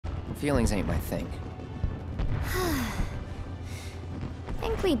Feelings ain't my thing. I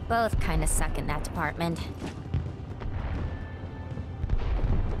think we both kind of suck in that department.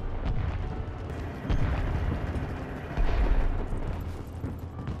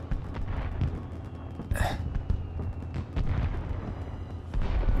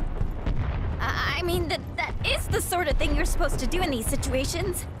 I mean, that is the sort of thing you're supposed to do in these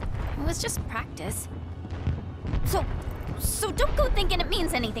situations. It was just practice. So don't go thinking it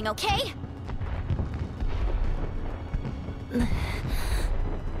means anything, okay?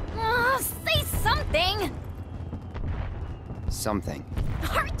 Oh, say something! Something.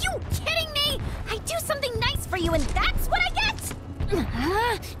 Are you kidding me? I do something nice for you and that's what I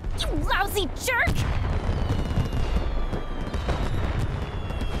get? You lousy jerk!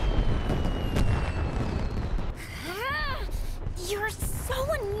 You're so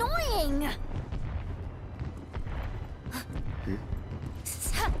annoying!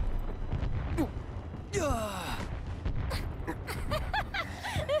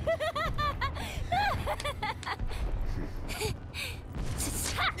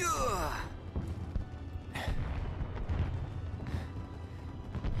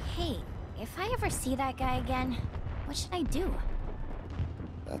 Hey, if I ever see that guy again, what should I do?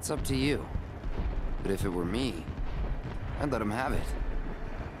 That's up to you. But if it were me, I'd let him have it.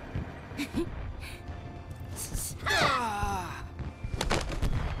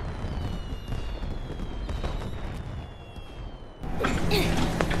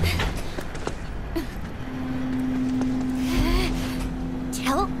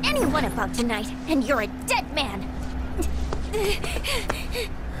 Tell anyone about tonight, and you're a dead man!